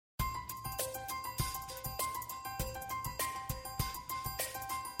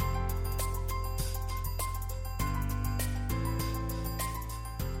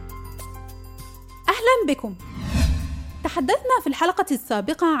أهلا بكم. تحدثنا في الحلقة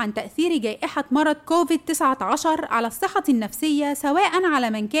السابقة عن تأثير جائحة مرض كوفيد-19 على الصحة النفسية، سواء على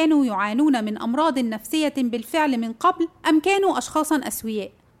من كانوا يعانون من أمراض نفسية بالفعل من قبل أم كانوا أشخاصاً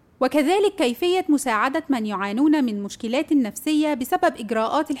أسوياء، وكذلك كيفية مساعدة من يعانون من مشكلات نفسية بسبب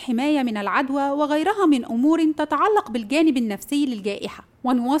إجراءات الحماية من العدوى وغيرها من أمور تتعلق بالجانب النفسي للجائحة.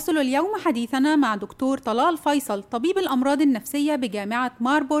 ونواصل اليوم حديثنا مع دكتور طلال فيصل، طبيب الأمراض النفسية بجامعة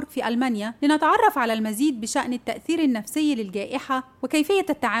ماربورغ في ألمانيا، لنتعرف على المزيد بشأن التأثير النفسي للجائحة وكيفية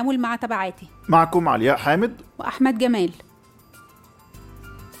التعامل مع تبعاته. معكم علياء حامد وأحمد جمال.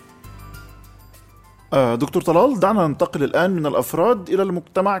 دكتور طلال، دعنا ننتقل الآن من الأفراد إلى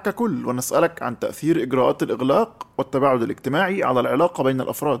المجتمع ككل، ونسألك عن تأثير إجراءات الإغلاق والتباعد الاجتماعي على العلاقة بين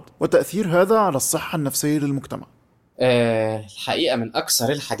الأفراد، وتأثير هذا على الصحة النفسية للمجتمع. الحقيقة من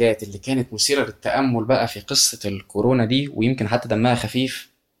أكثر الحاجات اللي كانت مثيرة للتأمل بقى في قصة الكورونا دي، ويمكن حتى دمها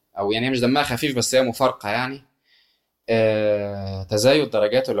خفيف، أو يعني مش دمها خفيف بس هي مفارقة يعني، تزايد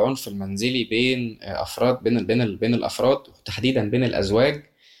درجات العنف المنزلي بين أفراد بين الأفراد، وتحديدا بين الأزواج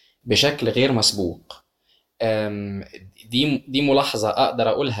بشكل غير مسبوق. دي ملاحظة أقدر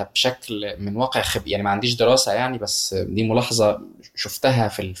أقولها بشكل من واقع يعني ما عنديش دراسة يعني، بس دي ملاحظة شفتها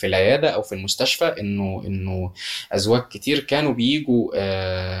في العيادة أو في المستشفى، إنه أزواج كتير كانوا بيجوا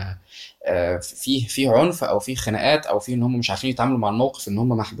فيه عنف أو فيه خناقات أو فيه إن هم مش عارفين يتعاملوا مع الموقف، إن هم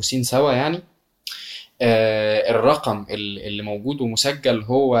محبوسين سوا يعني. الرقم اللي موجود ومسجل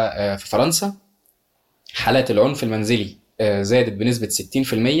هو في فرنسا حالات العنف المنزلي زادت بنسبة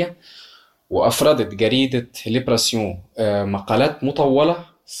 60%، وأفردت جريدة ليبراسيون مقالات مطولة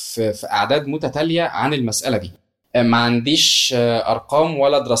في أعداد متتالية عن المسألة دي. ما عنديش أرقام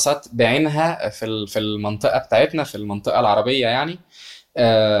ولا دراسات بعينها في المنطقة بتاعتنا، في المنطقة العربية يعني،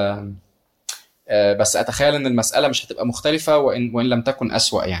 بس أتخيل أن المسألة مش هتبقى مختلفة وإن لم تكن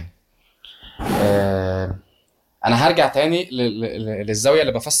أسوأ يعني. أنا هرجع تاني للزاوية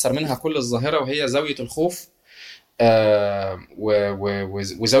اللي بفسر منها كل الظاهرة، وهي زاوية الخوف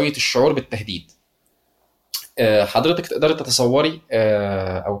وزاوية الشعور بالتهديد. حضرتك تقدري تتصوري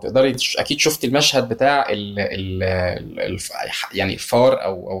أو تقدري أكيد شفت المشهد بتاع يعني الفار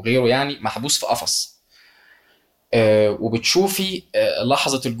أو غيره يعني محبوس في قفص، وبتشوفي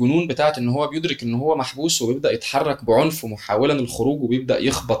لحظة الجنون بتاعت إن هو بيدرك إن هو محبوس وبيبدأ يتحرك بعنف محاولا الخروج، وبيبدأ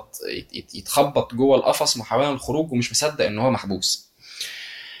يتخبط جوه القفص محاولا الخروج ومش مصدق إن هو محبوس.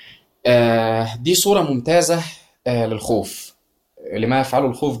 دي صورة ممتازة للخوف، لما يفعله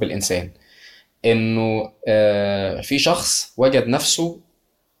الخوف بالإنسان. إنه في شخص وجد نفسه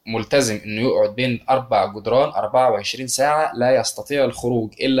ملتزم إنه يقعد بين 4 جدران 24 ساعة، لا يستطيع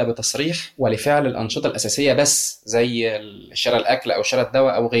الخروج إلا بتصريح ولفعل الأنشطة الأساسية بس، زي شراء الأكل أو شراء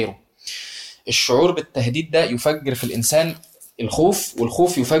الدواء أو غيره. الشعور بالتهديد ده يفجر في الإنسان الخوف،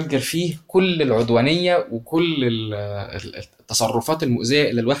 والخوف يفجر فيه كل العدوانية وكل التصرفات المؤذية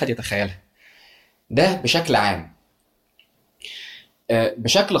اللي الواحد يتخيلها. ده بشكل عام.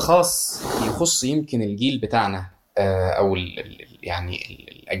 بشكل خاص يخص يمكن الجيل بتاعنا، أو يعني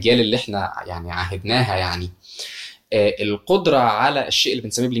الأجيال اللي احنا يعني عهدناها يعني، القدرة على الشيء اللي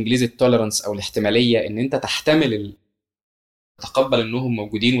بنسميه بالإنجليزي التوليرانس أو الاحتمالية، إن أنت تحتمل تتقبل إنهم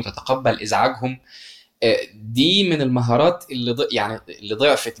موجودين وتتقبل إزعاجهم. دي من المهارات اللي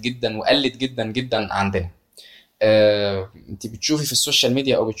ضعفت جدا وقلت جدا جدا عندنا. انت بتشوفي في السوشيال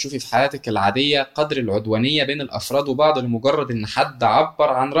ميديا او بتشوفي في حياتك العادية قدر العدوانية بين الافراد وبعض، لمجرد ان حد عبر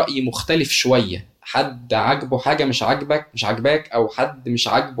عن رأي مختلف شوية، حد عجبه حاجة مش عجباك، او حد مش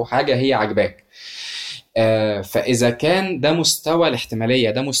عجبه حاجة هي عجباك. فاذا كان ده مستوى الاحتمالية،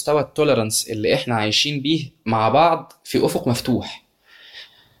 ده مستوى التوليرانس اللي احنا عايشين بيه مع بعض في افق مفتوح،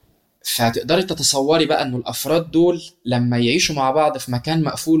 فتقدري تتصوري بقى انه الافراد دول لما يعيشوا مع بعض في مكان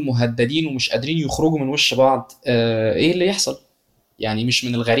مقفول مهددين ومش قادرين يخرجوا من وش بعض، ايه اللي يحصل؟ يعني مش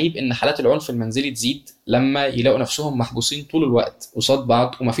من الغريب ان حالات العنف المنزلي تزيد لما يلاقوا نفسهم محبوسين طول الوقت قصاد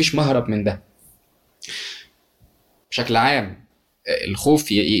بعض ومفيش مهرب من ده. بشكل عام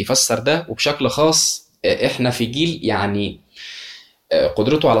الخوف يفسر ده، وبشكل خاص احنا في جيل يعني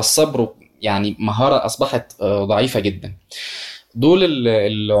قدرته على الصبر يعني مهارة اصبحت ضعيفة جدا. دول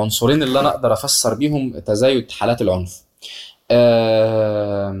العنصرين اللي انا اقدر افسر بيهم تزايد حالات العنف.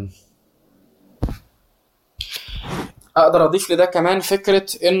 اقدر اضيف لده كمان فكرة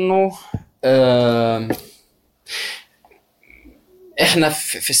انه احنا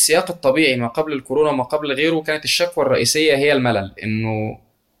في السياق الطبيعي ما قبل الكورونا وما قبل غيره، كانت الشكوى الرئيسية هي الملل،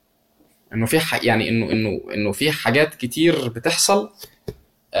 انه في يعني انه في حاجات كتير بتحصل،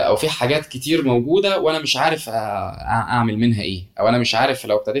 او في حاجات كتير موجودة وانا مش عارف اعمل منها ايه، او انا مش عارف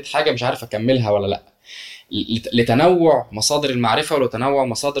لو ابتديت حاجة مش عارف اكملها ولا لا. لتنوع مصادر المعرفة، ولتنوع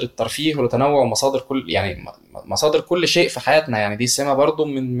مصادر الترفيه، ولتنوع مصادر كل يعني مصادر كل شيء في حياتنا. يعني دي سمة برضو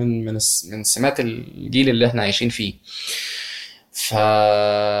من سمات الجيل اللي احنا عايشين فيه. ف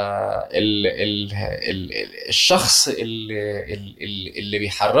الشخص اللي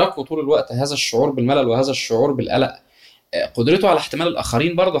بيحركه طول الوقت هذا الشعور بالملل وهذا الشعور بالقلق، قدرته على احتمال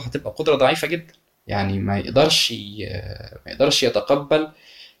الآخرين برضو هتبقى قدرة ضعيفة جدا. يعني ما يقدرش يتقبل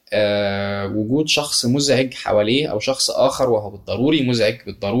وجود شخص مزعج حواليه او شخص اخر، وهو بالضروري مزعج،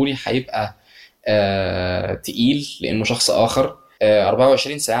 بالضروري هيبقى تقيل لانه شخص اخر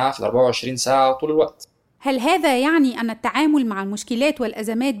 24 ساعة في 24 ساعة طول الوقت. هل هذا يعني أن التعامل مع المشكلات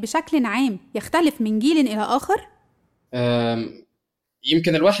والأزمات بشكل عام يختلف من جيل إلى آخر؟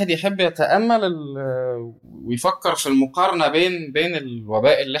 يمكن الواحد يحب يتأمل ويفكر في المقارنة بين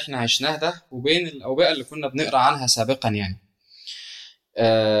الوباء اللي احنا عشناه ده وبين الأوبئة اللي كنا بنقرأ عنها سابقا. يعني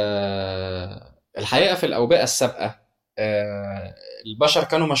الحقيقة في الأوبئة السابقة البشر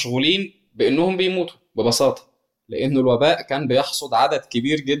كانوا مشغولين بأنهم بيموتوا ببساطة، لأنه الوباء كان بيحصد عدد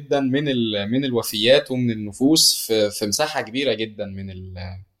كبير جدا من الوفيات ومن النفوس في مساحة كبيرة جدا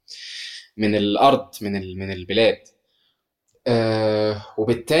من الأرض، من البلاد.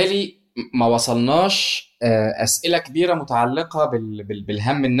 وبالتالي ما وصلناش أسئلة كبيرة متعلقة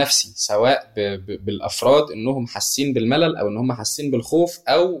بالهم النفسي، سواء بالأفراد إنهم حاسين بالملل أو إنهم حاسين بالخوف،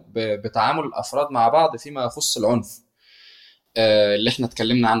 أو بتعامل الأفراد مع بعض فيما يخص العنف اللي احنا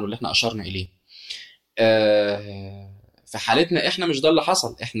اتكلمنا عنه، اللي احنا أشرنا إليه. في حالتنا احنا مش ده اللي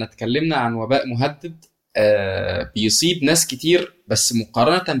حصل. احنا اتكلمنا عن وباء مهدد بيصيب ناس كتير، بس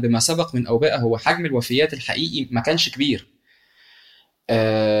مقارنة بما سبق من أوبئة هو حجم الوفيات الحقيقي ما كانش كبير.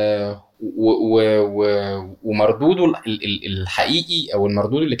 ومردوده الحقيقي او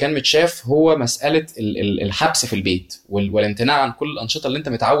المردود اللي كان متشاف هو مسألة الحبس في البيت والامتناع عن كل الأنشطة اللي انت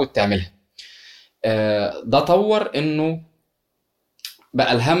متعود تعملها. ده طور انه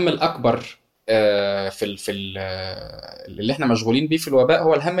بقى الهم الأكبر في اللي احنا مشغولين بيه في الوباء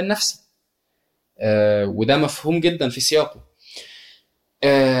هو الهم النفسي، وده مفهوم جدا في سياقه.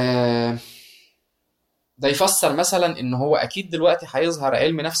 ده يفسر مثلا ان هو اكيد دلوقتي هيظهر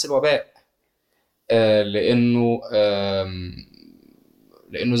علم نفس الوباء، لانه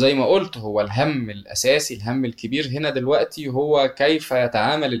زي ما قلت هو الهم الاساسي، الهم الكبير هنا دلوقتي هو كيف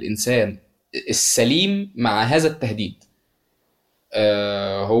يتعامل الانسان السليم مع هذا التهديد.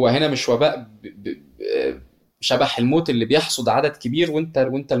 هو هنا مش وباء شبح الموت اللي بيحصد عدد كبير وانت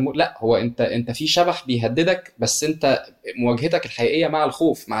الموت، لا، هو انت في شبح بيهددك، بس انت مواجهتك الحقيقية مع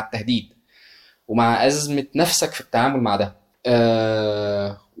الخوف، مع التهديد، ومع أزمة نفسك في التعامل مع ده.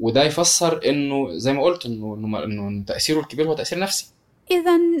 وده يفسر انه زي ما قلت انه تأثيره الكبير هو تأثير نفسي.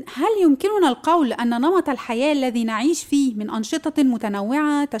 إذن هل يمكننا القول أن نمط الحياة الذي نعيش فيه من أنشطة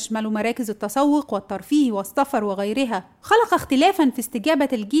متنوعة تشمل مراكز التسوق والترفيه والسفر وغيرها خلق اختلافاً في استجابة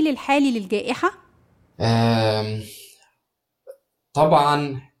الجيل الحالي للجائحة؟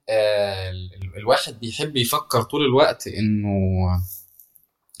 طبعاً الواحد بيحب يفكر طول الوقت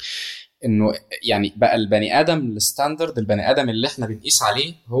انه يعني بقى البني ادم الستاندرد، البني ادم اللي احنا بنقيس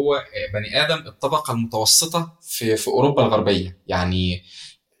عليه هو بني ادم الطبقه المتوسطه في اوروبا الغربيه. يعني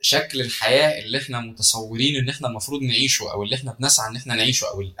شكل الحياه اللي احنا متصورين ان احنا المفروض نعيشه، او اللي احنا بنسعى ان احنا نعيشه،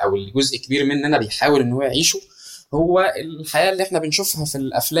 او الجزء كبير مننا بيحاول ان هو يعيشه، هو الحياه اللي احنا بنشوفها في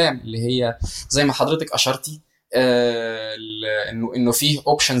الافلام، اللي هي زي ما حضرتك اشرتي انه فيه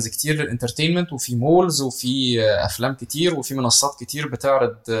اوبشنز كتير للانترتينمنت، وفي مولز، وفي افلام كتير، وفي منصات كتير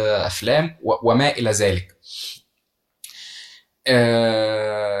بتعرض افلام وما الى ذلك.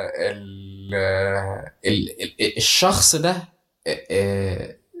 الشخص ده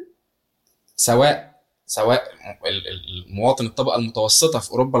سواء المواطن الطبقة المتوسطة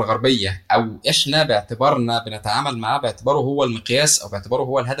في أوروبا الغربية، أو إحنا باعتبارنا بنتعامل معاه باعتباره هو المقياس، أو باعتباره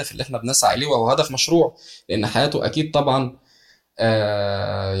هو الهدف اللي إحنا بنسعى إليه، وهو هدف مشروع، لأن حياته أكيد طبعا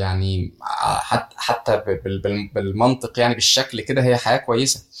يعني حتى بالمنطق، يعني بالشكل كده هي حياة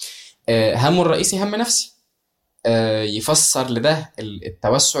كويسة. همه الرئيسي هم نفسي. يفسر لده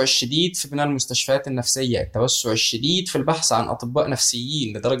التوسع الشديد في بناء المستشفيات النفسية، التوسع الشديد في البحث عن أطباء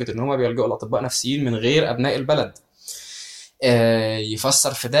نفسيين لدرجة إن هم بيلجؤوا لأطباء نفسيين من غير أبناء البلد.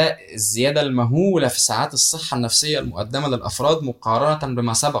 يفسر في ده الزيادة المهولة في ساعات الصحة النفسية المقدمة للأفراد مقارنة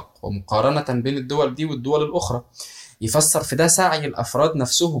بما سبق، ومقارنة بين الدول دي والدول الأخرى. يفسر في ده سعي الأفراد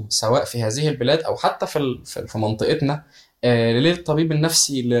نفسهم سواء في هذه البلاد أو حتى في منطقتنا للطبيب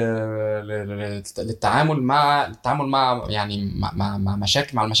النفسي للتعامل مع يعني مع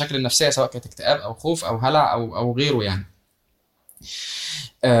المشاكل النفسية، سواء كانت اكتئاب أو خوف أو هلع أو غيره. يعني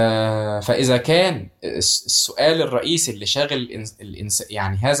فإذا كان السؤال الرئيسي اللي شاغل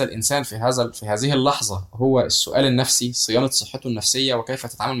يعني هذا الإنسان في هذه اللحظة هو السؤال النفسي، صيانة صحته النفسية وكيف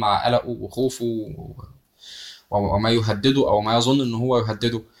تتعامل مع قلقه وخوفه وما يهدده أو ما يظن إنه هو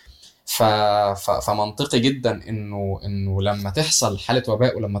يهدده، فمنطقي جدا إنه لما تحصل حالة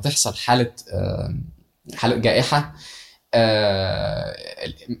وباء ولما تحصل حالة جائحة،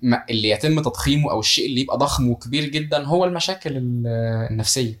 اللي يتم تضخيمه او الشيء اللي يبقى ضخم وكبير جدا هو المشاكل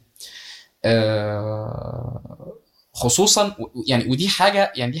النفسية. خصوصا يعني، ودي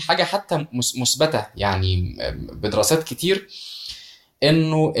حاجة حتى مثبتة يعني بدراسات كتير،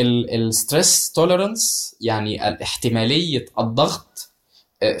 انه الستريس توليرانس يعني الاحتمالية الضغط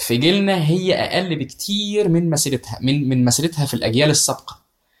في جيلنا هي اقل بكتير من مسيرتها في الاجيال السابقة.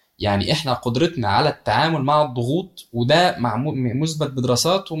 يعني احنا قدرتنا على التعامل مع الضغوط، وده مثبت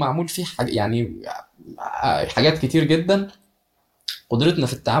بدراسات ومعمول فيه يعني حاجات كتير جدا، قدرتنا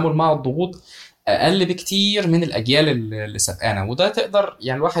في التعامل مع الضغوط اقل بكتير من الاجيال اللي سبقانا. وده تقدر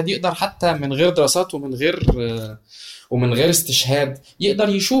يعني الواحد يقدر حتى من غير دراسات ومن غير استشهاد يقدر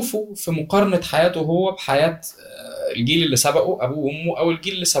يشوفه في مقارنة حياته هو بحياة الجيل اللي سبقه ابوه وامه، او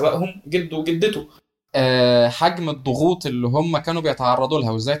الجيل اللي سبقهم جده وجدته. حجم الضغوط اللي هم كانوا بيتعرضوا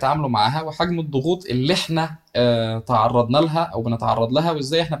لها وازاي تعاملوا معاها، وحجم الضغوط اللي احنا تعرضنا لها او بنتعرض لها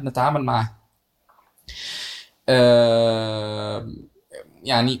وازاي احنا بنتعامل معاها.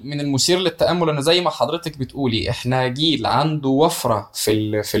 يعني من المثير للتأمل ان زي ما حضرتك بتقولي احنا جيل عنده وفرة في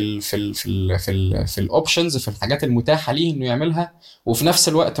الاوبشنز، في الحاجات المتاحة ليه انه يعملها، وفي نفس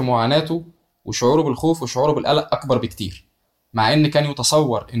الوقت معاناته وشعوره بالخوف وشعوره بالقلق اكبر بكتير. مع ان كان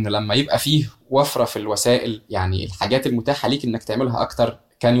يتصور ان لما يبقى فيه وفرة في الوسائل، يعني الحاجات المتاحة ليك انك تعملها اكتر،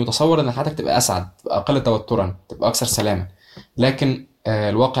 كان يتصور ان حياتك تبقى اسعد، تبقى اقل توترا، تبقى اكثر سلاما. لكن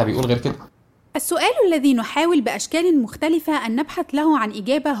الواقع بيقول غير كده. السؤال الذي نحاول بأشكال مختلفة أن نبحث له عن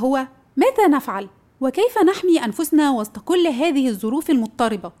إجابة هو: ماذا نفعل؟ وكيف نحمي أنفسنا وسط كل هذه الظروف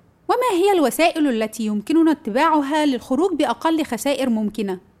المضطربة؟ وما هي الوسائل التي يمكننا اتباعها للخروج بأقل خسائر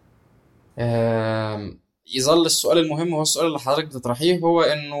ممكنة؟ يظل السؤال المهم هو السؤال اللي حضرتك بتطرحيه، هو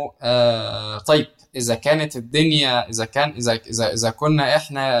انه طيب اذا كانت الدنيا، اذا كنا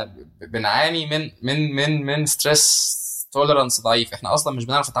احنا بنعاني من ستريس توليرانس ضعيف، احنا اصلا مش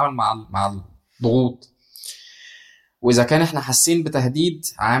بنعرف نتعامل مع الضغوط، واذا كان احنا حاسين بتهديد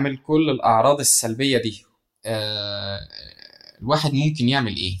عامل كل الاعراض السلبيه دي، الواحد ممكن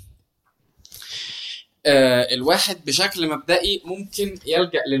يعمل ايه؟ الواحد بشكل مبدئي ممكن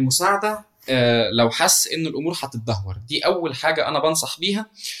يلجأ للمساعده لو حس ان الامور هتتدهور. دي اول حاجه انا بنصح بيها،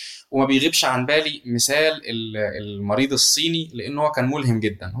 وما بيغيبش عن بالي مثال المريض الصيني، لانه هو كان ملهم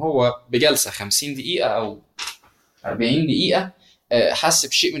جدا. هو بجلسه 50 دقيقه او 40 دقيقه حس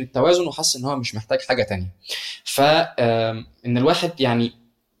بشيء من التوازن، وحس ان هو مش محتاج حاجه تانية. فان الواحد يعني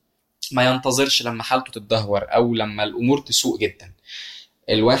ما ينتظرش لما حالته تتدهور او لما الامور تسوء جدا.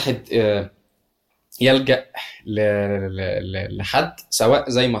 الواحد يلجأ لحد، سواء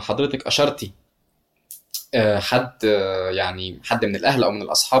زي ما حضرتك أشرتي حد يعني حد من الأهل أو من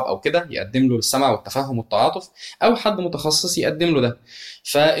الأصحاب أو كده، يقدم له السمع والتفهم والتعاطف، أو حد متخصص يقدم له ده.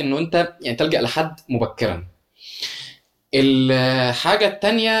 فإنه أنت يعني تلجأ لحد مبكرا. الحاجة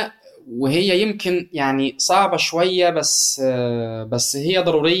التانية وهي يمكن يعني صعبة شوية، بس هي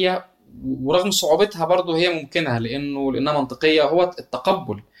ضرورية، ورغم صعوبتها برضو هي ممكنة لأنها منطقية، هو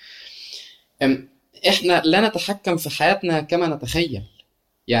التقبل. احنا لا نتحكم في حياتنا كما نتخيل.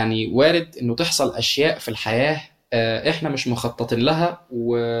 يعني وارد انه تحصل اشياء في الحياة احنا مش مخططين لها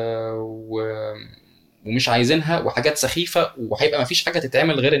ومش عايزينها، وحاجات سخيفة، وهيبقى ما فيش حاجة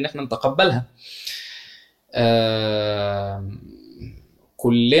تتعمل غير ان احنا نتقبلها.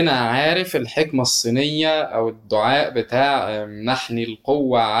 كلنا عارف الحكمة الصينية او الدعاء بتاع نحني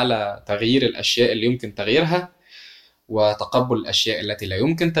القوة على تغيير الاشياء اللي يمكن تغييرها، وتقبل الأشياء التي لا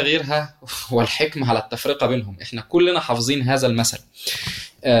يمكن تغييرها، والحكمة على التفرقة بينهم. احنا كلنا حافظين هذا المثل،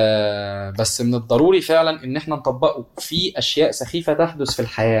 بس من الضروري فعلا ان احنا نطبقه في أشياء سخيفة تحدث في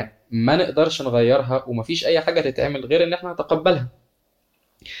الحياة ما نقدرش نغيرها، ومفيش أي حاجة تتعمل غير ان احنا نتقبلها.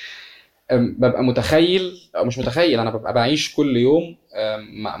 ببقى متخيل أو مش متخيل، أنا ببقى بعيش كل يوم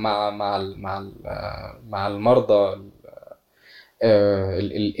مع المرضى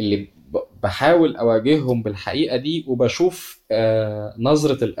اللي بحاول أواجههم بالحقيقة دي، وبشوف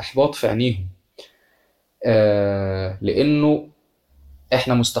نظرة الإحباط في عينيهم، لأنه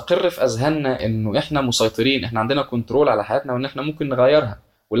إحنا مستقر في أذهاننا إنه إحنا مسيطرين، إحنا عندنا كنترول على حياتنا، وإن إحنا ممكن نغيرها.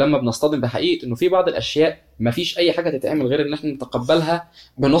 ولما بنصطدم بحقيقة إنه في بعض الأشياء مفيش أي حاجة تتعمل غير إن إحنا نتقبلها،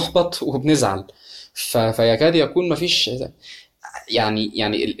 بنحبط وبنزعل. فيكاد يكون مفيش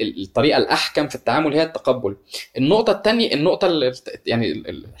الطريقه الاحكم في التعامل هي التقبل. النقطه الثانيه،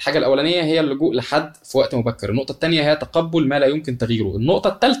 الحاجه الاولانيه هي اللجوء لحد في وقت مبكر، النقطه الثانيه هي تقبل ما لا يمكن تغييره، النقطه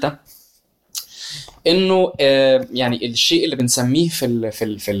الثالثه انه الشيء اللي بنسميه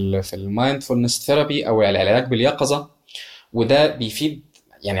في المايندفولنس ثيرابي او العلاج باليقظه، وده بيفيد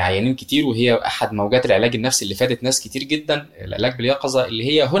عيانين كتير، وهي احد موجات العلاج النفسي اللي فادت ناس كتير جدا، العلاج باليقظه اللي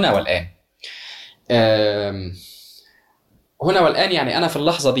هي هنا والان. هنا والآن أنا في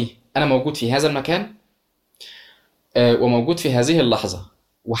اللحظة دي، أنا موجود في هذا المكان وموجود في هذه اللحظة،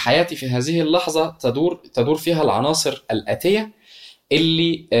 وحياتي في هذه اللحظة تدور فيها العناصر الآتية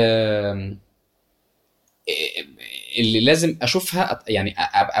اللي لازم أشوفها،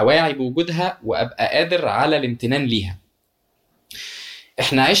 أبقى واعي بوجودها وأبقى قادر على الامتنان ليها.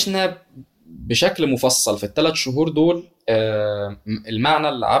 إحنا عشنا بشكل مفصل في ال3 شهور دول المعنى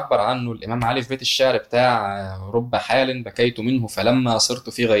اللي عبر عنه الإمام علي في بيت الشعر بتاع رب حال بكيت منه فلما صرت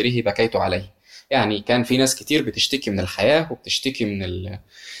في غيره بكيت عليه. كان في ناس كتير بتشتكي من الحياة وبتشتكي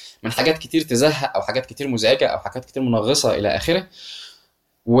من حاجات كتير تزهق أو حاجات كتير مزعجة أو حاجات كتير منغصة إلى آخره،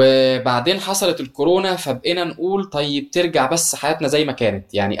 وبعدين حصلت الكورونا فبقينا نقول طيب ترجع بس حياتنا زي ما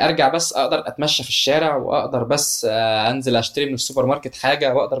كانت، أرجع بس أقدر أتمشى في الشارع، وأقدر بس أنزل أشتري من السوبر ماركت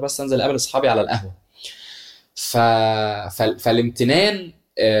حاجة، وأقدر بس أنزل أقابل أصحابي على القهوة. فالامتنان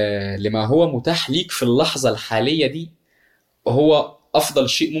لما هو متاح ليك في اللحظة الحالية دي هو أفضل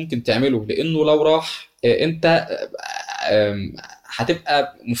شيء ممكن تعمله، لأنه لو راح أنت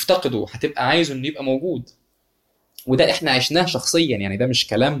هتبقى مفتقده، هتبقى عايزه إنه يبقى موجود. وده إحنا عشناه شخصيا، ده مش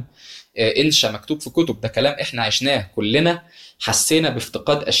كلام إنشا مكتوب في كتب، ده كلام إحنا عشناه كلنا، حسينا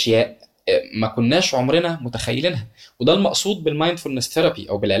بافتقاد أشياء ما كناش عمرنا متخيلينها. وده المقصود بالمايندفولنس ثيرابي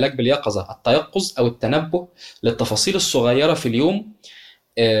او بالعلاج باليقظه، التيقظ او التنبه للتفاصيل الصغيره في اليوم،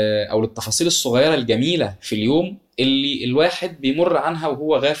 او للتفاصيل الصغيره الجميله في اليوم اللي الواحد بيمر عنها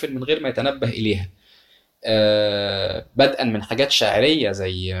وهو غافل من غير ما يتنبه اليها، بدءا من حاجات شاعريه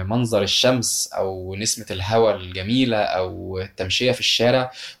زي منظر الشمس او نسمه الهواء الجميله او التمشيه في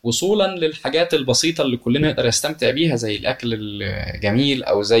الشارع، وصولا للحاجات البسيطه اللي كلنا نقدر يستمتع بيها زي الاكل الجميل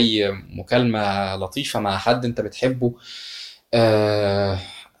او زي مكالمه لطيفه مع حد انت بتحبه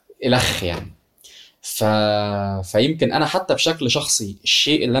الخ فيمكن انا حتى بشكل شخصي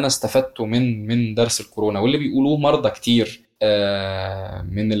الشيء اللي انا استفدته من درس الكورونا واللي بيقولوه مرضى كتير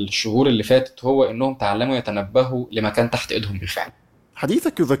من الشهور اللي فاتت هو انهم تعلموا يتنبهوا لما كان تحت ايدهم بالفعل.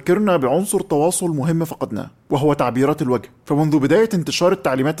 حديثك يذكرنا بعنصر تواصل مهم فقدناه، وهو تعبيرات الوجه. فمنذ بداية انتشار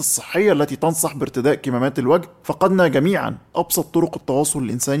التعليمات الصحية التي تنصح بارتداء كمامات الوجه، فقدنا جميعا أبسط طرق التواصل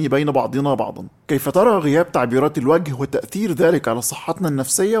الإنساني بين بعضنا بعضا. كيف ترى غياب تعبيرات الوجه وتأثير ذلك على صحتنا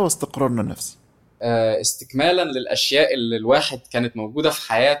النفسية واستقرارنا النفسي؟ استكمالا للأشياء اللي الواحد كانت موجودة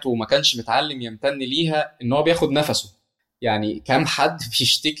في حياته وما كانش متعلم يمتن ليها، إن هو بياخد نفسه. كم حد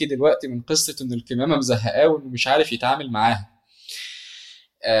بيشتكي دلوقتي من قصة إن الكمامة مزهقاه وإنه مش عارف يتعامل معاها.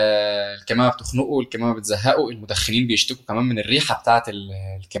 الكمامة بتخنقه، الكمامة بتزهقه، المدخنين بيشتكوا كمان من الريحة بتاعة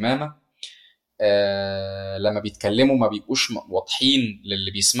الكمامة. لما بيتكلموا ما بيبقوش واضحين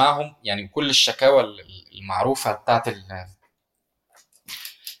للي بيسمعهم، كل الشكاوى المعروفة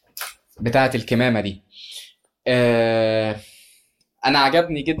بتاعة الكمامة دي. أنا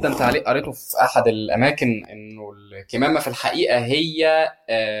عجبني جدا تعليق قريته في أحد الأماكن إنه الكمامة في الحقيقة هي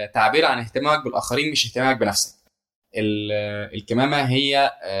تعبير عن اهتمامك بالآخرين مش اهتمامك بنفسك. الكمامة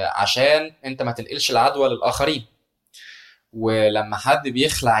هي عشان أنت ما تنقلش العدوى للآخرين، ولما حد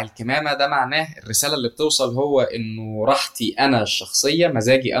بيخلع الكمامة ده معناه الرسالة اللي بتوصل هو إنه راحتي أنا الشخصية،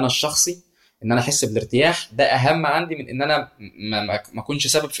 مزاجي أنا الشخصي، إن أنا أحس بالارتياح، ده أهم عندي من إن أنا ما أكونش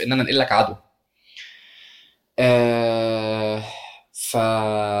سبب في إن أنا أنقل لك عدوى.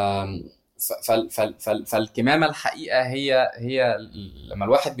 فالكمامة الحقيقة هي لما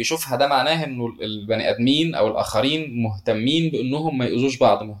الواحد بيشوفها ده معناه إنه البني آدمين أو الآخرين مهتمين بإنهم ما يؤذوش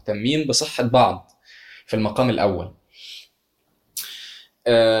بعض، مهتمين بصحة بعض في المقام الأول.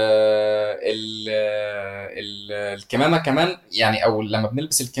 الكمامة كمان أو لما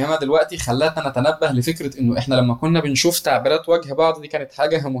بنلبس الكمامة دلوقتي خلتنا نتنبه لفكرة إنه إحنا لما كنا بنشوف تعبيرات وجه بعض دي كانت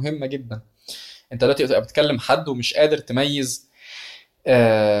حاجة مهمة جدا. أنت دلوقتي بتبقى بتكلم حد ومش قادر تميز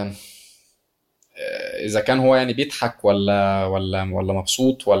إذا كان هو بيضحك ولا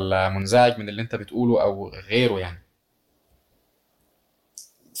مبسوط ولا منزعج من اللي أنت بتقوله أو غيره.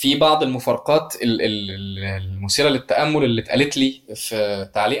 في بعض المفارقات المثيرة للتأمل اللي اتقالت لي في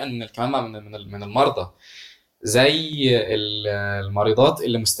تعليقا من الكمامة من المرضى، زي المريضات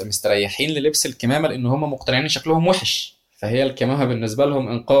اللي مستريحين للبس الكمامة لأن هم مقتنعين شكلهم وحش، فهي الكمامة بالنسبة لهم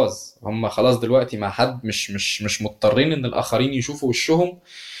إنقاذ. هم خلاص دلوقتي مع حد مش مضطرين إن الآخرين يشوفوا وشهم،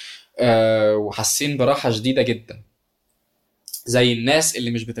 وحاسين براحة شديدة جدا. زي الناس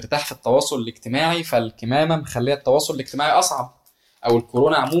اللي مش بترتاح في التواصل الاجتماعي، فالكمامة مخلية التواصل الاجتماعي أصعب، أو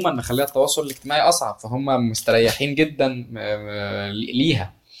الكورونا عموما مخلية التواصل الاجتماعي أصعب، فهم مستريحين جدا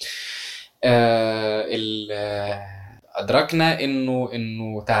ليها. أدركنا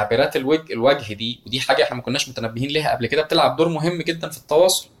إنه تعبيرات الوجه دي، ودي حاجة إحنا ما كناش متنبهين لها قبل كده، بتلعب دور مهم جدا في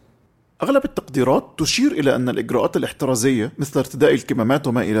التواصل. أغلب التقديرات تشير إلى أن الإجراءات الاحترازية مثل ارتداء الكمامات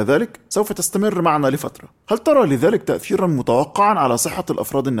وما إلى ذلك سوف تستمر معنا لفترة. هل ترى لذلك تأثيرا متوقعا على صحة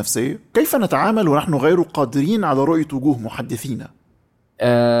الأفراد النفسية؟ كيف نتعامل ونحن غير قادرين على رؤية وجوه محدثينا؟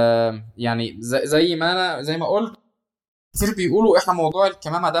 يعني زي ما قلت كتير بيقولوا إحنا موضوع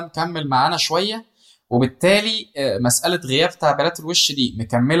الكمامة ده مكمل معانا شوية، وبالتالي مسألة غياب تعبيرات الوش دي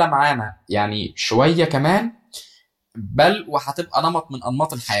مكملة معانا يعني شوية كمان، بل وهتبقى نمط من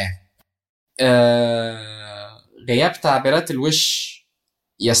أنماط الحياة. غياب تعبيرات الوش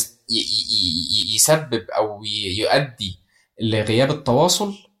يسبب أو يؤدي لغياب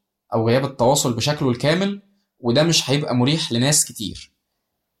التواصل أو غياب التواصل بشكله الكامل، وده مش هيبقى مريح لناس كتير.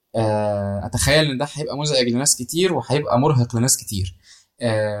 أتخيل إن ده هيبقى مزعج لناس كتير وهيبقى مرهق لناس كتير.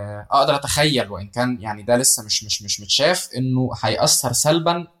 أقدر أتخيل، وإن كان يعني ده لسه مش متشاف، إنه هيأثر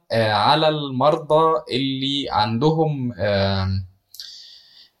سلبا على المرضى اللي عندهم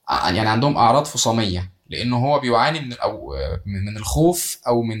يعني عندهم أعراض فصامية، لأنه هو بيعاني من الخوف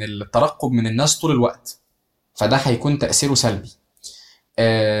أو من الترقب من الناس طول الوقت، فده هيكون تأثيره سلبي.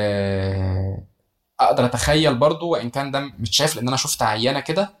 أقدر أتخيل برضو، وإن كان ده مش شايف لأن أنا شفت عيانة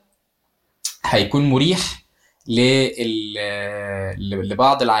كده، هيكون مريح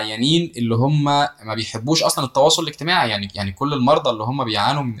لبعض العيانين اللي هم ما بيحبوش أصلا التواصل الاجتماعي. يعني كل المرضى اللي هم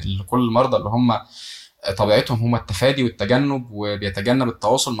بيعانوا كل المرضى اللي هم طبيعتهم هم التفادي والتجنب وبيتجنب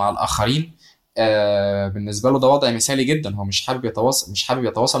التواصل مع الآخرين، بالنسبة له ده وضع مثالي جدا. هو مش حابب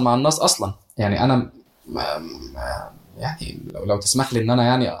يتواصل مع الناس أصلا. يعني أنا يعني لو تسمح لي إن أنا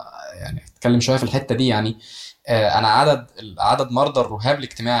يعني أتكلم شوية في الحتة دي. يعني أنا عدد مرضى الرهاب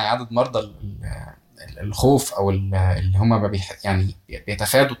الاجتماعي، عدد مرضى الخوف أو اللي هم يعني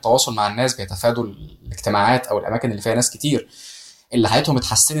بيتفادوا التواصل مع الناس، بيتفادوا الاجتماعات أو الأماكن اللي فيها ناس كتير، اللي حياتهم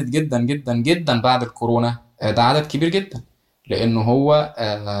اتحسنت جدا جدا جدا بعد الكورونا، ده عدد كبير جدا، لأنه هو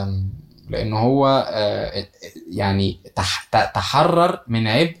يعني تحرر من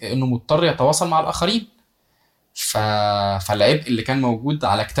عبء إنه مضطر يتواصل مع الآخرين. فالعبء اللي كان موجود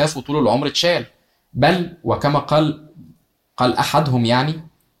على كتافه طول العمر اتشال، بل وكما قال أحدهم يعني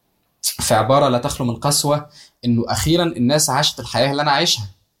في عبارة لا تخلو من قسوة، إنه أخيرا الناس عاشت الحياة اللي أنا عايشها.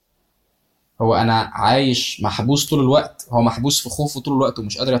 هو أنا عايش محبوس طول الوقت، هو محبوس في خوفه طول الوقت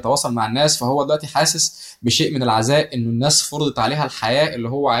ومش قادر يتواصل مع الناس، فهو دلوقتي حاسس بشيء من العزاء إنه الناس فرضت عليها الحياة اللي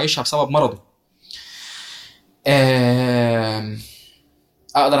هو عايشها بسبب مرضه.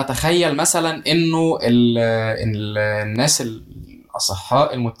 أقدر أتخيل مثلا إنه الناس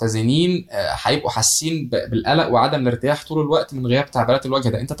الأصحاء المتزنين هيبقوا حاسين بالقلق وعدم الارتياح طول الوقت من غياب تعبيرات الوجه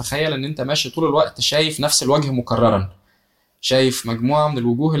ده. أنت تخيل إن أنت ماشي طول الوقت شايف نفس الوجه مكررا، شايف مجموعة من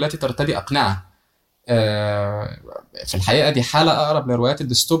الوجوه التي ترتدي أقنعة. في الحقيقة دي حالة أقرب لروايات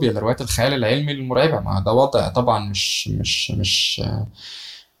الديستوبيا، لروايات الخيال العلمي المرعبة. ما ده وضع طبعا مش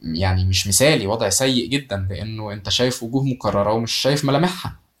مثالي، وضع سيء جدا، لأنه أنت شايف وجوه مكررة ومش شايف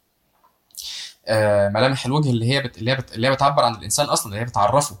ملامحها. ملامح الوجه اللي هي بتعبر عن الإنسان أصلا، اللي هي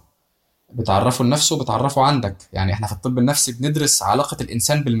بتعرفه لنفسه، بتعرفه عندك. يعني احنا في الطب النفسي بندرس علاقة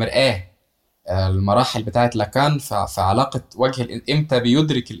الإنسان بالمرآة، المراحل بتاعت لاكان في علاقة وجه امتى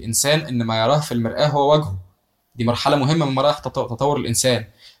بيدرك الإنسان إن ما يراه في المرآة هو وجهه. دي مرحلة مهمة من مراحل تطور الإنسان.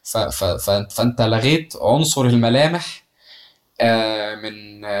 فأنت لغيت عنصر الملامح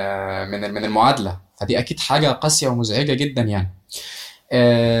من المعادلة، فدي أكيد حاجة قاسية ومزعجة جدا. يعني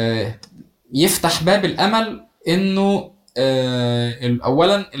يفتح باب الأمل إنه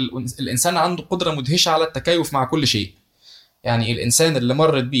أولا الإنسان عنده قدرة مدهشة على التكيف مع كل شيء. يعني الإنسان اللي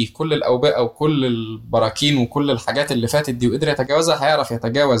مرت بيه كل الأوبئة وكل البراكين وكل الحاجات اللي فاتت دي وقدر يتجاوزها، هيعرف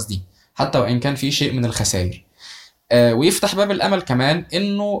يتجاوز دي حتى وإن كان في شيء من الخسائر. ويفتح باب الأمل كمان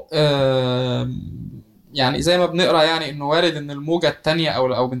إنه يعني زي ما بنقرأ يعني إنه وارد إن الموجة التانية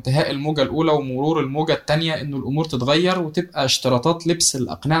أو بانتهاء الموجة الأولى ومرور الموجة التانية إنه الأمور تتغير وتبقى اشتراطات لبس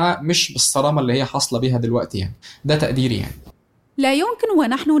الأقنعة مش بالصرامة اللي هي حاصلة بيها دلوقتي. يعني ده تقديري. يعني لا يمكن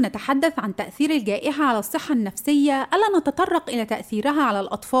ونحن نتحدث عن تأثير الجائحة على الصحة النفسية ألا نتطرق إلى تأثيرها على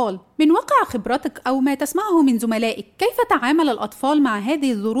الأطفال. من واقع خبرتك أو ما تسمعه من زملائك، كيف تعامل الأطفال مع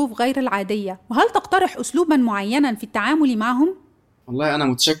هذه الظروف غير العادية؟ وهل تقترح أسلوبا معينا في التعامل معهم؟ والله أنا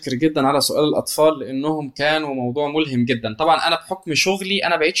متشكر جدا على سؤال الأطفال، لأنهم كانوا موضوع ملهم جدا. طبعا أنا بحكم شغلي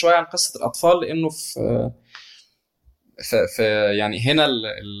أنا بعيد شوية عن قصة الأطفال، لأنه في يعني هنا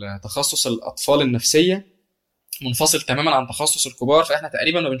التخصص الأطفال النفسية، منفصل تماما عن تخصص الكبار، فاحنا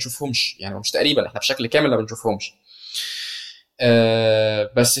تقريبا ما بنشوفهمش، يعني مش تقريبا، احنا بشكل كامل ما بنشوفهمش.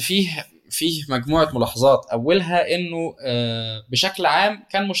 بس فيه مجموعة ملاحظات. أولها إنه بشكل عام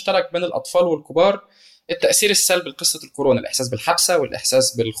كان مشترك بين الأطفال والكبار التأثير السلبي لقصة الكورونا، الإحساس بالحبسة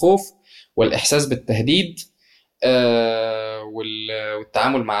والإحساس بالخوف والإحساس بالتهديد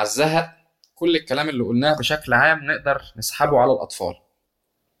والتعامل مع الزهق. كل الكلام اللي قلناه بشكل عام نقدر نسحبه على الأطفال.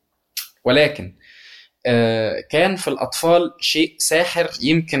 ولكن كان في الأطفال شيء ساحر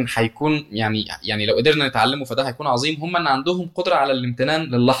يمكن هيكون يعني لو قدرنا نتعلمه فده هيكون عظيم، هم أن عندهم قدرة على الامتنان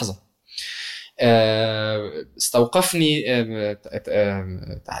للحظة. استوقفني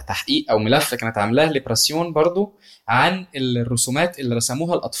تحقيق أو ملف كانت عاملاه ليبراسيون برضو عن الرسومات اللي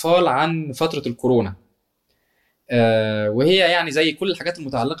رسموها الأطفال عن فترة الكورونا، وهي يعني زي كل الحاجات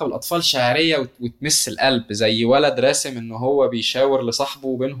المتعلقة بالأطفال شعرية وتمس القلب، زي ولد راسم إنه هو بيشاور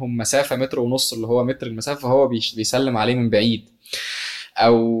لصاحبه بينهم مسافة 1.5 متر اللي هو متر المسافة، فهو بيسلم عليه من بعيد،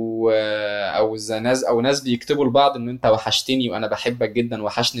 أو ناس بيكتبوا لبعض إنه أنت وحشتني وأنا بحبك جدا،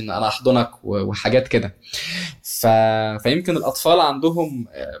 وحشني إن أنا أحضنك وحاجات كده. فيمكن الأطفال عندهم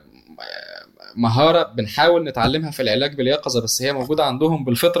مهارة بنحاول نتعلمها في العلاج باليقظة، بس هي موجودة عندهم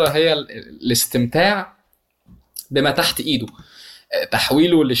بالفطرة، هي الاستمتاع بما تحت ايده،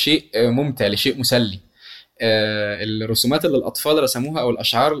 تحويله لشيء ممتع، لشيء مسلي. الرسومات اللي الاطفال رسموها او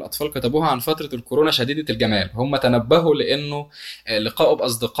الاشعار اللي الاطفال كتبوها عن فتره الكورونا شديده الجمال. هم تنبهوا لانه لقائه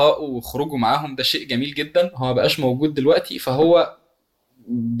باصدقائه وخروجه معاهم ده شيء جميل جدا، هو ما بقاش موجود دلوقتي، فهو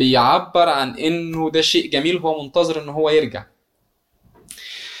بيعبر عن انه ده شيء جميل، هو منتظر ان هو يرجع.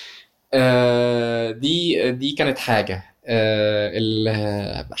 دي كانت حاجه.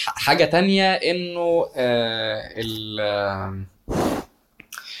 حاجة تانية انه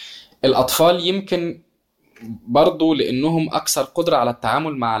الاطفال يمكن برضو لانهم اكثر قدرة على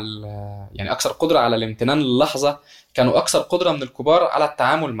التعامل مع يعني اكثر قدرة على الامتنان للحظة، كانوا اكثر قدرة من الكبار على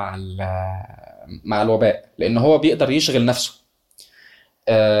التعامل مع الوباء، لان هو بيقدر يشغل نفسه.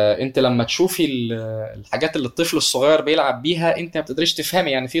 انت لما تشوفي الحاجات اللي الطفل الصغير بيلعب بيها انت ما بتقدريش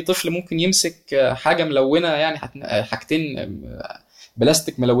تفهمي، يعني في طفل ممكن يمسك حاجة ملونة، يعني حاجتين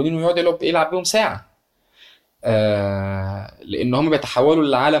بلاستيك ملونين ويقعد يلعب بيهم ساعة، لان هم بيتحولوا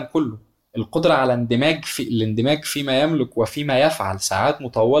للعالم كله. القدرة على الاندماج فيما يملك وفيما يفعل ساعات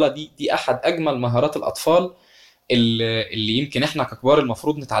مطولة، دي احد اجمل مهارات الاطفال اللي يمكن احنا ككبار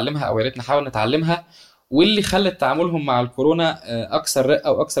المفروض نتعلمها، او يا ريت نحاول نتعلمها، واللي خلت تعاملهم مع الكورونا اكثر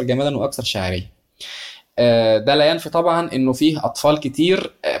رقه واكثر جمالا واكثر شعريه. ده لا ينفي طبعا انه فيه اطفال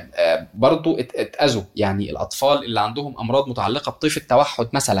كتير برضو اتاذوا، يعني الاطفال اللي عندهم امراض متعلقه بطيف التوحد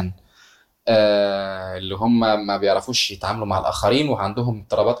مثلا، اللي هم ما بيعرفوش يتعاملوا مع الاخرين وعندهم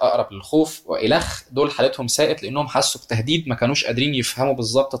اضطرابات اقرب للخوف والخ، دول حالتهم ساءت لانهم حسوا بتهديد ما كانوش قادرين يفهموا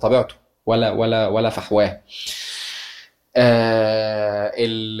بالظبط طبيعته ولا فحواه.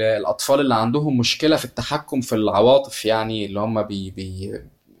 الأطفال اللي عندهم مشكلة في التحكم في العواطف، يعني اللي هم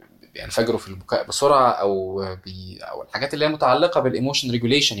بينفجروا في البكاء بسرعة، أو الحاجات اللي هي متعلقة بالإيموشن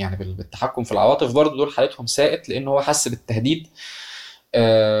ريجوليشن، يعني بالتحكم في العواطف، برضو دول حالتهم ساءت لأن هو حس بالتهديد،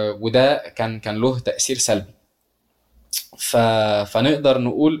 وده كان له تأثير سلبي. فنقدر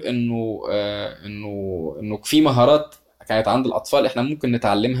نقول إنه في مهارات كانت عند الأطفال إحنا ممكن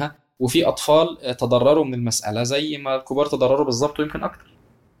نتعلمها، وفي أطفال تضرروا من المسألة زي ما الكبار تضرروا بالظبط ويمكن أكتر.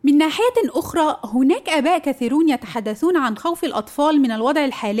 من ناحية أخرى، هناك آباء كثيرون يتحدثون عن خوف الأطفال من الوضع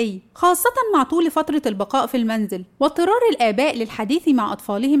الحالي، خاصة مع طول فترة البقاء في المنزل، واضطرار الآباء للحديث مع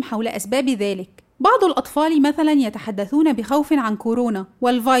أطفالهم حول أسباب ذلك. بعض الأطفال مثلا يتحدثون بخوف عن كورونا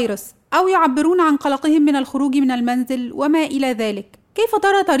والفيروس، أو يعبرون عن قلقهم من الخروج من المنزل وما إلى ذلك. كيف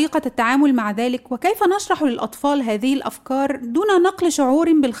ترى طريقة التعامل مع ذلك، وكيف نشرح للأطفال هذه الأفكار دون نقل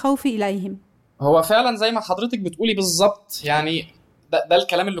شعور بالخوف إليهم؟ هو فعلا زي ما حضرتك بتقولي بالظبط، يعني ده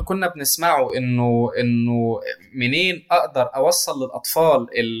الكلام اللي كنا بنسمعه، انه منين اقدر اوصل للاطفال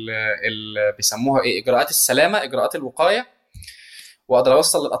اللي بيسموها اجراءات السلامه، اجراءات الوقايه، واقدر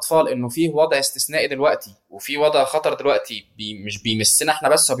اوصل للاطفال انه فيه وضع استثنائي دلوقتي وفي وضع خطر دلوقتي مش بيمسنا احنا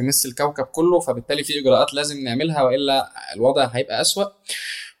بس، هو بيمس الكوكب كله، فبالتالي في اجراءات لازم نعملها والا الوضع هيبقى اسوأ.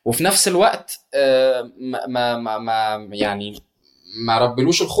 وفي نفس الوقت يعني ما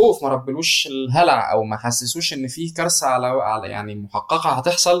ربلوش الخوف، ما ربلوش الهلع، او ما حسسوش ان فيه كارثه على يعني محققه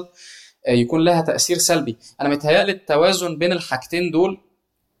هتحصل يكون لها تاثير سلبي. انا متهيألي التوازن بين الحاجتين دول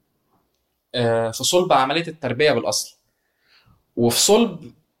في صلب عمليه التربيه بالاصل، وفي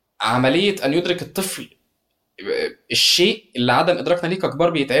صلب عمليه ان يدرك الطفل الشيء اللي عدم ادراكنا ليه ككبار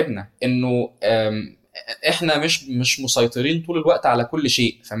بيتعبنا، انه احنا مش مسيطرين طول الوقت على كل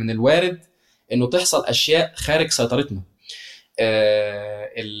شيء، فمن الوارد انه تحصل اشياء خارج سيطرتنا.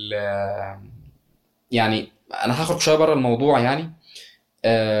 يعني انا هاخد شويه بره الموضوع يعني.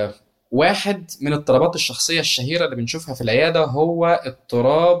 واحد من اضطرابات الشخصيه الشهيره اللي بنشوفها في العياده هو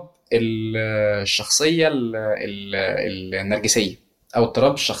اضطراب الشخصيه النرجسيه، او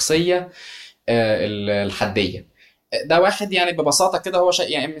اضطراب الشخصيه الحديه. ده واحد يعني ببساطه كده هو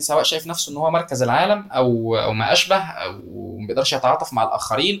يعني سواء شايف نفسه ان هو مركز العالم او ما اشبه، او ما بيقدرش يتعاطف مع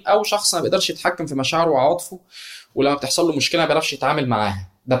الاخرين، او شخص ما بيقدرش يتحكم في مشاعره وعواطفه، ولما بتحصل له مشكله ما بيعرفش يتعامل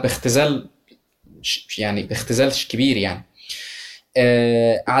معاها. ده باختزال، يعني باختزال كبير يعني.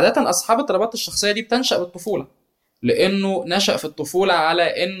 عاده اصحاب اضطرابات الشخصيه دي بتنشأ بالطفوله، لانه نشأ في الطفوله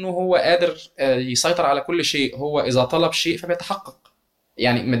على انه هو قادر يسيطر على كل شيء. هو اذا طلب شيء فبيتحقق،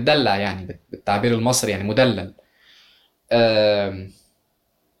 يعني متدلع يعني بالتعبير المصري، يعني مدلل. آم،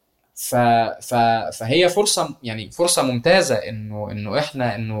 ف ف فهي فرصه، يعني فرصه ممتازه انه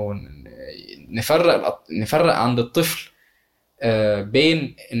احنا نفرق عند الطفل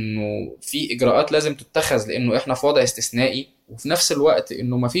بين انه في اجراءات لازم تتخذ لانه احنا في وضع استثنائي، وفي نفس الوقت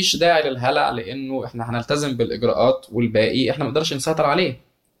انه مفيش داعي للهلع لانه احنا هنلتزم بالاجراءات والباقي احنا ما نقدرش نسيطر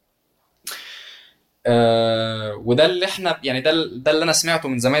عليه. وده اللي احنا يعني ده اللي انا سمعته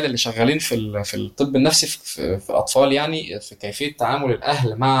من زمايلي اللي شغالين في الطب النفسي في الاطفال، يعني في كيفيه تعامل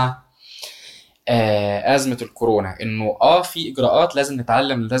الاهل مع ازمه الكورونا. انه في اجراءات لازم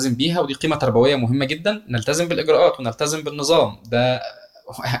نتعلم نلتزم بيها، ودي قيمه تربويه مهمه جدا، نلتزم بالاجراءات ونلتزم بالنظام ده.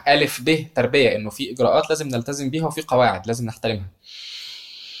 الف ب تربيه، انه في اجراءات لازم نلتزم بيها وفي قواعد لازم نحترمها.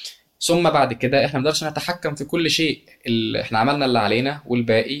 ثم بعد كده احنا ما نقدرش نتحكم في كل شيء، احنا عملنا اللي علينا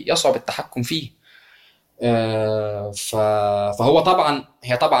والباقي يصعب التحكم فيه. فهو طبعا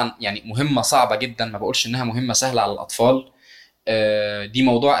هي طبعا يعني مهمه صعبه جدا، ما بقولش انها مهمه سهله على الاطفال. دي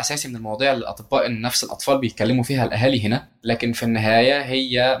موضوع اساسي من المواضيع اللي الاطباء النفس الاطفال بيتكلموا فيها الاهالي هنا، لكن في النهايه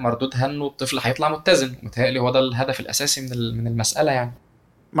هي مردودها انه الطفل هيطلع متزن، ومتهيألي هو ده الهدف الاساسي من المساله يعني.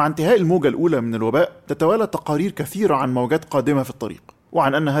 مع انتهاء الموجة الأولى من الوباء تتوالى تقارير كثيرة عن موجات قادمة في الطريق،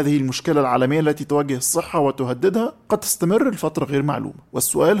 وعن أن هذه المشكلة العالمية التي تواجه الصحة وتهددها قد تستمر لفترة غير معلومة.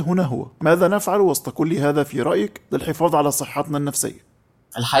 والسؤال هنا هو: ماذا نفعل وسط كل هذا في رأيك للحفاظ على صحتنا النفسية؟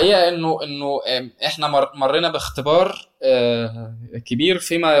 الحقيقه انه احنا مرينا باختبار كبير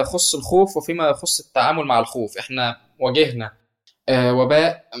فيما يخص الخوف وفيما يخص التعامل مع الخوف. احنا واجهنا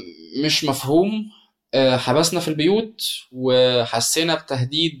وباء مش مفهوم، حبسنا في البيوت وحسينا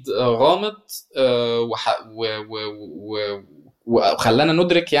بتهديد غامض، وخلانا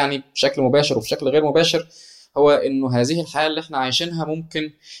ندرك يعني بشكل مباشر وبشكل غير مباشر هو انه هذه الحياة اللي احنا عايشينها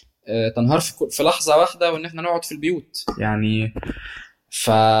ممكن تنهار في لحظة واحدة، وان احنا نقعد في البيوت يعني.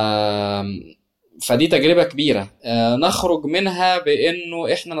 فدي تجربة كبيرة نخرج منها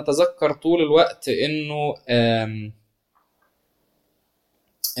بانه احنا نتذكر طول الوقت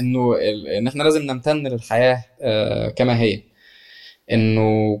ان احنا لازم نمتن للحياة كما هي.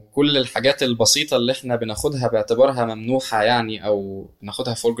 انه كل الحاجات البسيطة اللي احنا بناخدها باعتبارها ممنوحة يعني، او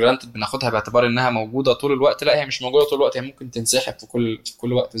بناخدها for granted، بناخدها باعتبار انها موجودة طول الوقت. لا، هي مش موجودة طول الوقت، هي ممكن تنسحب في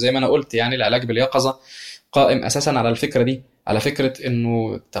كل وقت. زي ما انا قلت يعني العلاج باليقظة قائم اساسا على الفكرة دي، على فكرة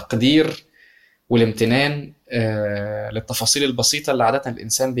انه تقدير والامتنان للتفاصيل البسيطة اللي عادة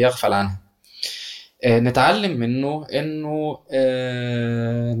الانسان بيغفل عنها. نتعلم منه انه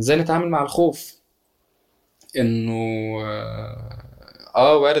ازاي نتعامل مع الخوف. انه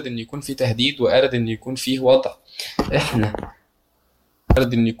وارد ان يكون في تهديد، وارد ان يكون فيه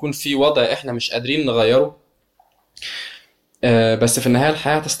وضع احنا مش قادرين نغيره، بس في النهاية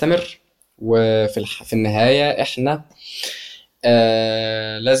الحياة هتستمر، وفي النهاية احنا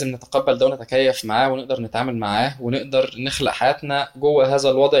لازم نتقبل ده ونتكيف معاه ونقدر نتعامل معاه ونقدر نخلق حياتنا جوه هذا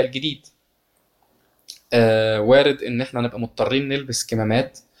الوضع الجديد. وارد ان احنا نبقى مضطرين نلبس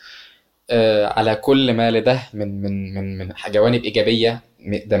كمامات على كل ما لده من جوانب ايجابيه.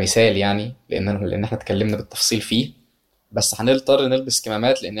 ده مثال يعني، لان احنا اتكلمنا بالتفصيل فيه، بس هنضطر نلبس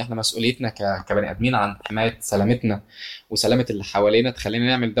كمامات لان احنا مسؤوليتنا كبني ادمين عن حمايه سلامتنا وسلامه اللي حوالينا تخلينا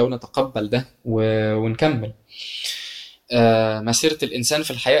نعمل ده ونتقبل ده ونكمل. مسيره الانسان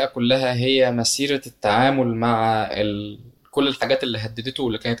في الحياه كلها هي مسيره التعامل مع كل الحاجات اللي هددته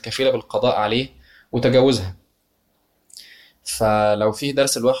واللي كانت كفيله بالقضاء عليه وتجاوزها. فلو فيه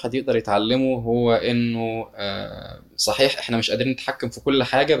درس الواحد يقدر يتعلمه هو انه صحيح احنا مش قادرين نتحكم في كل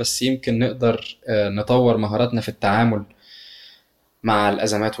حاجة، بس يمكن نقدر نطور مهاراتنا في التعامل مع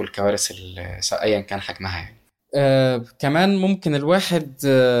الازمات والكوارث ايا كان حجمها يعني. كمان ممكن الواحد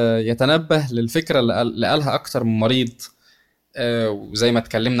يتنبه للفكرة اللي قالها اكتر من مريض، وزي ما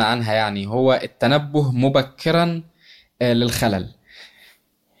اتكلمنا عنها يعني، هو التنبه مبكرا للخلل.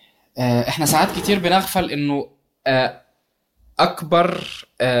 احنا ساعات كتير بنغفل انه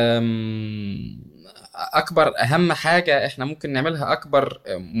اهم حاجة احنا ممكن نعملها، اكبر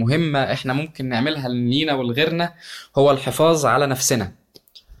مهمة احنا ممكن نعملها لينا ولغيرنا، هو الحفاظ على نفسنا.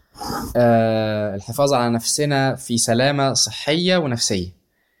 الحفاظ على نفسنا في سلامة صحية ونفسية.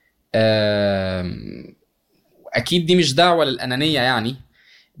 اكيد دي مش دعوة للأنانية يعني،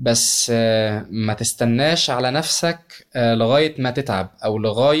 بس ما تستناش على نفسك لغاية ما تتعب او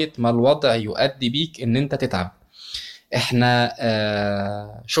لغاية ما الوضع يؤدي بيك ان انت تتعب. احنا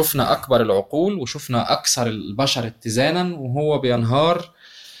شفنا اكبر العقول وشفنا اكثر البشر اتزانا وهو بينهار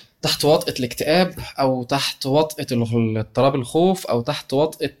تحت وطأة الاكتئاب او تحت وطأة اضطراب الخوف او تحت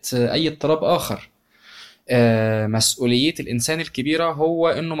وطأة اي اضطراب اخر. مسؤولية الانسان الكبيرة هو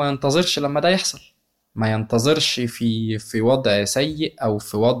انه ما ينتظرش لما ده يحصل، ما ينتظرش في وضع سيء او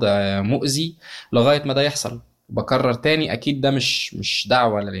في وضع مؤذي لغاية ما ده يحصل. بكرر تاني، اكيد ده مش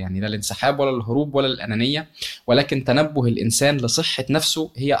دعوة يعني لا الانسحاب ولا الهروب ولا الانانية، ولكن تنبه الانسان لصحة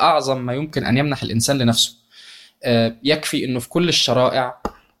نفسه هي اعظم ما يمكن ان يمنح الانسان لنفسه. يكفي انه في كل الشرائع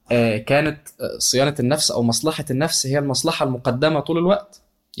كانت صيانة النفس او مصلحة النفس هي المصلحة المقدمة طول الوقت.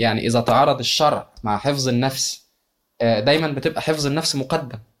 يعني اذا تعارض الشرع مع حفظ النفس دايما بتبقى حفظ النفس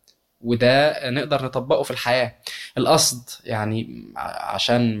مقدم، وده نقدر نطبقه في الحياة. القصد يعني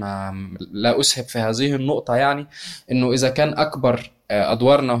عشان ما لا أسهب في هذه النقطة، يعني إنه إذا كان أكبر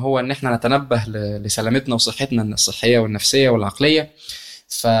أدوارنا هو إن إحنا نتنبه لسلامتنا وصحتنا الصحية والنفسية والعقلية،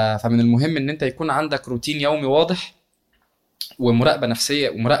 فمن المهم إن أنت يكون عندك روتين يومي واضح ومراقبة نفسية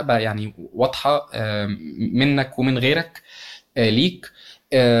ومراقبة يعني واضحة منك ومن غيرك ليك،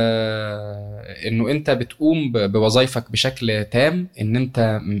 انه انت بتقوم بوظائفك بشكل تام، ان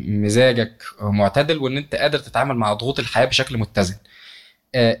انت مزاجك معتدل، وان انت قادر تتعامل مع ضغوط الحياة بشكل متزن.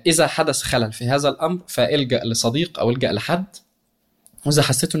 اذا حدث خلل في هذا الامر فالجأ لصديق او الجأ لحد، واذا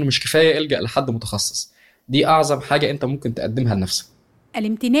حسيت انه مش كفاية الجأ لحد متخصص. دي اعظم حاجة انت ممكن تقدمها لنفسك.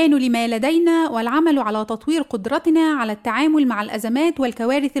 الامتنان لما لدينا والعمل على تطوير قدرتنا على التعامل مع الأزمات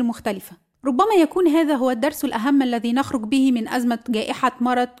والكوارث المختلفة. ربما يكون هذا هو الدرس الأهم الذي نخرج به من أزمة جائحة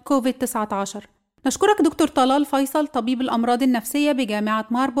مرض كوفيد-19. نشكرك دكتور طلال فيصل، طبيب الأمراض النفسية بجامعة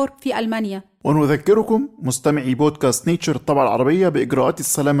ماربورغ في ألمانيا. ونذكركم مستمعي بودكاست نيتشر الطبعة العربية بإجراءات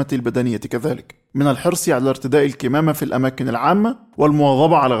السلامة البدنية كذلك، من الحرص على ارتداء الكمامة في الأماكن العامة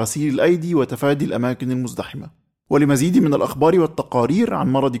والمواظبة على غسيل الأيدي وتفادي الأماكن المزدحمة. ولمزيد من الأخبار والتقارير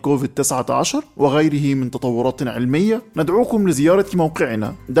عن مرض كوفيد-19 وغيره من تطورات علمية ندعوكم لزيارة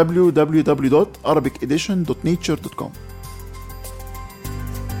موقعنا www.arabicedition.nature.com.